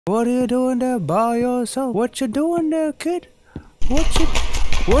What are you doing there by yourself? What you doing there, kid? What the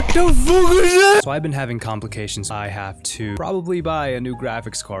fuck is that? So I've been having complications. I have to probably buy a new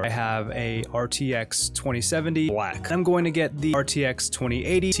graphics card. I have a RTX 2070 black. I'm going to get the RTX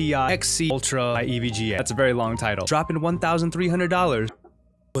 2080 Ti XC Ultra by EVGA. That's a very long title. Dropping $1,300.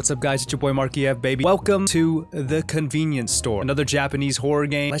 What's up guys, it's your boy Markyfbaby. Welcome to the convenience store. Another Japanese horror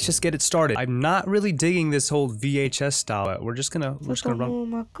game. Let's just get it started. I'm not really digging this whole VHS style, but we're just gonna run.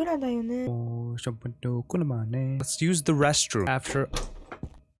 Let's use the restroom after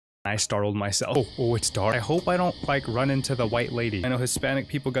I startled myself. Oh, it's dark. I hope I don't like run into the white lady. I know Hispanic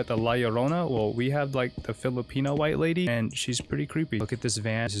people got the La Llorona. Well, we have like the Filipino white lady and she's pretty creepy. Look at this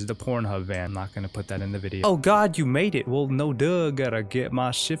van. This is the Pornhub van. I'm not gonna put that in the video. Oh God, you made it. Well, no duh. Gotta get my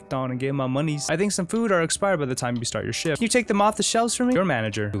shift on and get my monies. I think some food are expired by the time you start your shift. Can you take them off the shelves for me? Your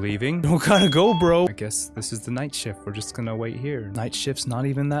manager. You leaving? Don't gotta go, bro. I guess this is the night shift. We're just gonna wait here. Night shift's not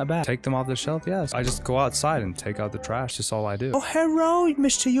even that bad. Take them off the shelf? Yes. I just go outside and take out the trash. That's all I do. Oh, hello,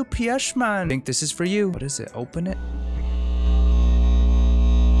 Mr. UPS man. I think this is for you. What is it? Open it.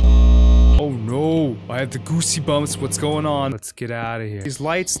 Oh no, I have the goosey bumps. What's going on? Let's get out of here. These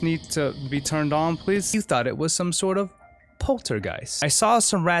lights need to be turned on, please. You thought it was some sort of poltergeist. I saw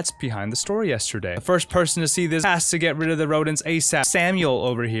some rats behind the store yesterday. The first person to see this has to get rid of the rodents ASAP. Samuel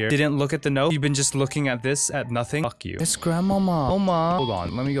over here didn't look at the note. You've been just looking at this at nothing. Fuck you. It's grandmama. Oma. Hold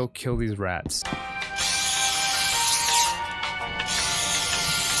on, let me go kill these rats.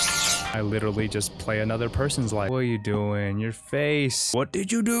 I literally just play another person's life. What are you doing? Your face. What did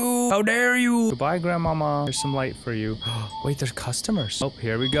you do? How dare you? Goodbye, grandmama. There's some light for you. Wait, there's customers. Oh,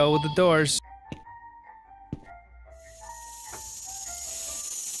 here we go with the doors.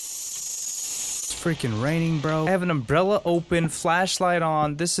 It's freaking raining, bro. I have an umbrella open, flashlight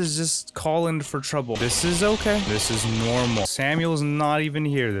on. This is just calling for trouble. This is okay. This is normal. Samuel's not even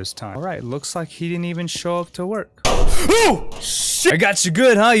here this time. All right, looks like he didn't even show up to work. Oh, shit. I got you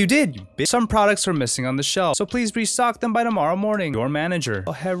good, huh? You did, you bitch. Some products are missing on the shelf, so please restock them by tomorrow morning. Your manager.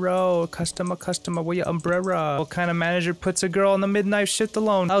 Oh, hello, customer, where your umbrella? What kind of manager puts a girl on the midnight shift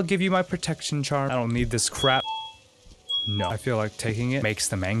alone? I'll give you my protection charm. I don't need this crap. No, I feel like taking it makes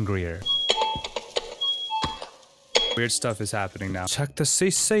them angrier. Weird stuff is happening now. Check the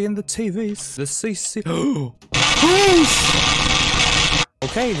CC in the TVs. The CC.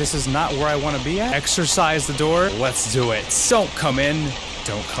 Okay, this is not where I want to be at. Exercise the door. Let's do it. Don't come in.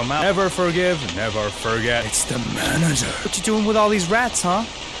 Don't come out. Never forgive. Never forget. It's the manager. What you doing with all these rats, huh?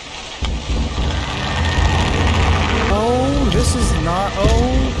 Oh, this is not...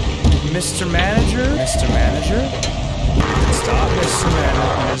 Oh, Mr. Manager. Mr. Manager. Stop, Mr.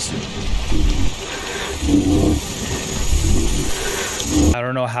 Manager. I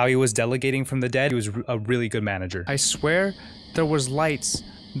don't know how he was delegating from the dead. He was a really good manager. I swear there was lights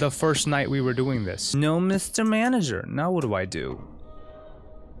the first night we were doing this. No, Mr. Manager. Now what do I do?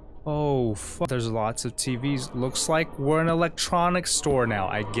 Oh, fuck. There's lots of TVs. Looks like we're an electronics store now.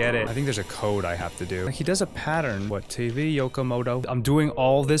 I get it. I think there's a code I have to do. Like, he does a pattern. What, TV? Yokomoto? I'm doing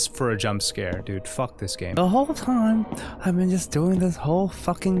all this for a jump scare. Dude, fuck this game. The whole time, I've been just doing this whole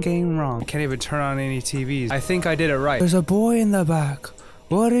fucking game wrong. I can't even turn on any TVs. I think I did it right. There's a boy in the back.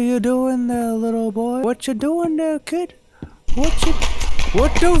 What are you doing there, little boy? What you doing there, kid? What the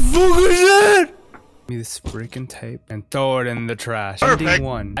fuck is that? Give me this freaking tape and throw it in the trash. Perfect. Ending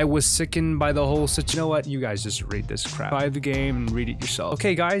 1. I was sickened by the whole situation. You know what? You guys just read this crap. Buy the game and read it yourself.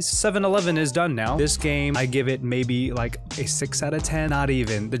 Okay, guys, 7-Eleven is done now. This game, I give it maybe like a 6 out of 10. Not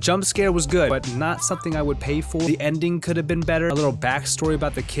even. The jump scare was good, but not something I would pay for. The ending could have been better. A little backstory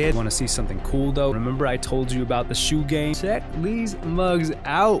about the kid. Want to see something cool though? Remember I told you about the shoe game? Check these mugs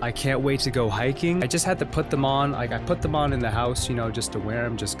out. I can't wait to go hiking. I just had to put them on. Like, I put them on in the house, you know, just to wear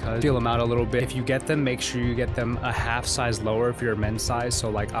them, just cause. Feel them out a little bit. If you get them, make sure you get them a half size lower if you're a men's size.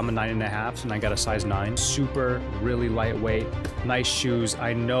 So like I'm a 9.5 and I got a size 9. Super, really lightweight, nice shoes.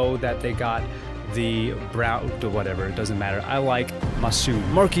 I know that they got the brown, whatever, it doesn't matter. I like my shoe.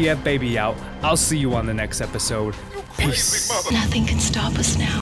 Markyfbaby out. I'll see you on the next episode. Peace. Nothing can stop us now.